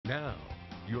Now,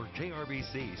 your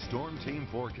KRBC Storm Team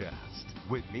forecast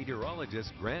with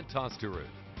meteorologist Grant Tosteru.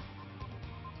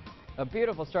 A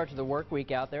beautiful start to the work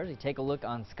week out there as you take a look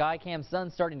on Skycam.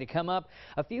 Sun's starting to come up.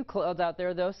 A few clouds out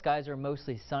there, though. Skies are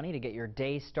mostly sunny to get your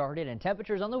day started, and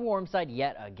temperatures on the warm side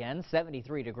yet again.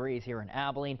 73 degrees here in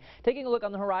Abilene. Taking a look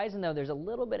on the horizon, though, there's a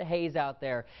little bit of haze out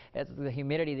there. It's the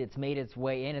humidity that's made its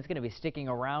way in. It's going to be sticking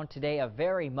around today. A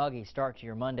very muggy start to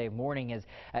your Monday morning as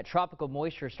that tropical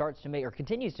moisture starts to make or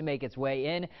continues to make its way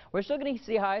in. We're still going to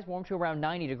see highs warm to around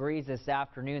 90 degrees this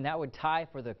afternoon. That would tie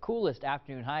for the coolest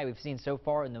afternoon high we've seen so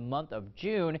far in the month of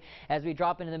June. As we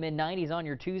drop into the mid-90s on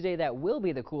your Tuesday, that will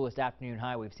be the coolest afternoon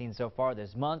high we've seen so far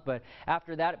this month. But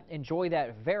after that, enjoy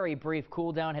that very brief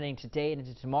cool down heading today and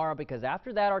into tomorrow, because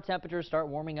after that our temperatures start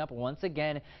warming up once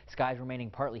again. Skies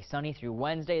remaining partly sunny through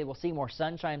Wednesday. We'll see more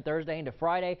sunshine Thursday into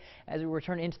Friday as we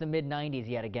return into the mid-90s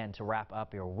yet again to wrap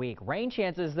up your week. Rain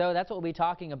chances, though, that's what we'll be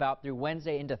talking about through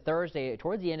Wednesday into Thursday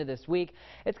towards the end of this week.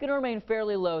 It's going to remain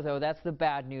fairly low, though. That's the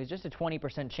bad news. Just a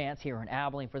 20% chance here in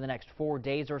Abilene for the next 4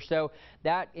 days or so.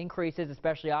 That increases,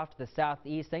 especially off to the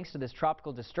southeast, thanks to this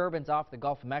tropical disturbance off the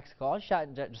Gulf of Mexico. I'll shut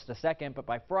in just a second, but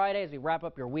by Friday, as we wrap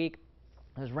up your week,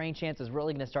 those rain chances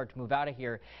really going to start to move out of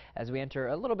here as we enter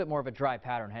a little bit more of a dry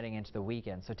pattern heading into the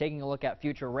weekend. So taking a look at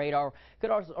future radar,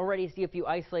 could also already see a few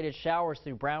isolated showers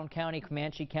through Brown County,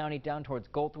 Comanche County, down towards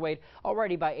Goldthwaite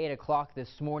already by 8 o'clock this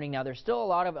morning. Now, there's still a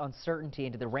lot of uncertainty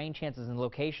into the rain chances and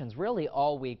locations really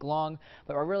all week long,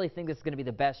 but I really think this is going to be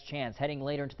the best chance. Heading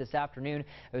later into this afternoon,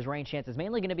 those rain chances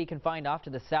mainly going to be confined off to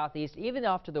the southeast. Even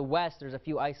off to the west, there's a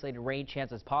few isolated rain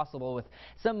chances possible, with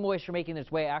some moisture making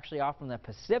its way actually off from the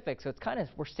Pacific. So it's kind of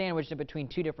we're sandwiched in between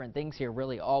two different things here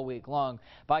really all week long.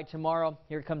 By tomorrow,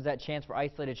 here comes that chance for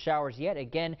isolated showers yet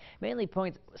again, mainly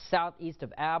points southeast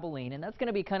of Abilene, and that's going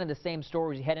to be kind of the same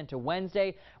story as we head into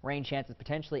Wednesday. Rain chances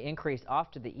potentially increase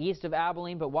off to the east of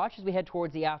Abilene, but watch as we head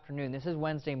towards the afternoon. This is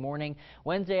Wednesday morning.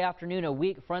 Wednesday afternoon, a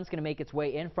weak front's going to make its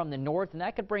way in from the north, and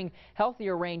that could bring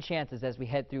healthier rain chances as we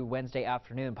head through Wednesday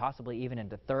afternoon, possibly even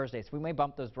into Thursday. So we may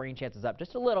bump those rain chances up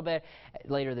just a little bit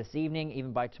later this evening,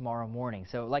 even by tomorrow morning.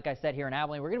 So like I said, here in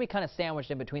Abilene, we're going to be kind of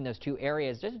sandwiched in between those two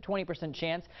areas. Just a 20%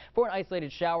 chance for an isolated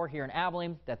shower here in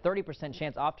Abilene, that 30%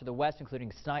 chance off to the west,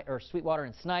 including Sweetwater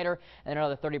and Snyder, and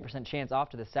another 30% chance off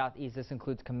to the southeast. This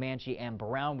includes Comanche and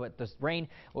Brown, but this rain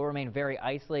will remain very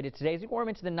isolated today as we warm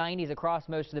into the 90s across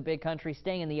most of the big country,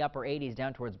 staying in the upper 80s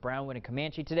down towards Brownwood and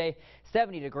Comanche today.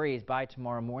 70 degrees by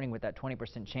tomorrow morning with that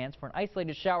 20% chance for an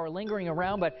isolated shower lingering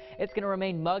around, but it's going to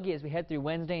remain muggy as we head through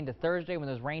Wednesday into Thursday when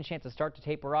those rain chances start to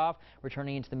taper off,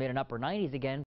 returning into the mid and upper 90s again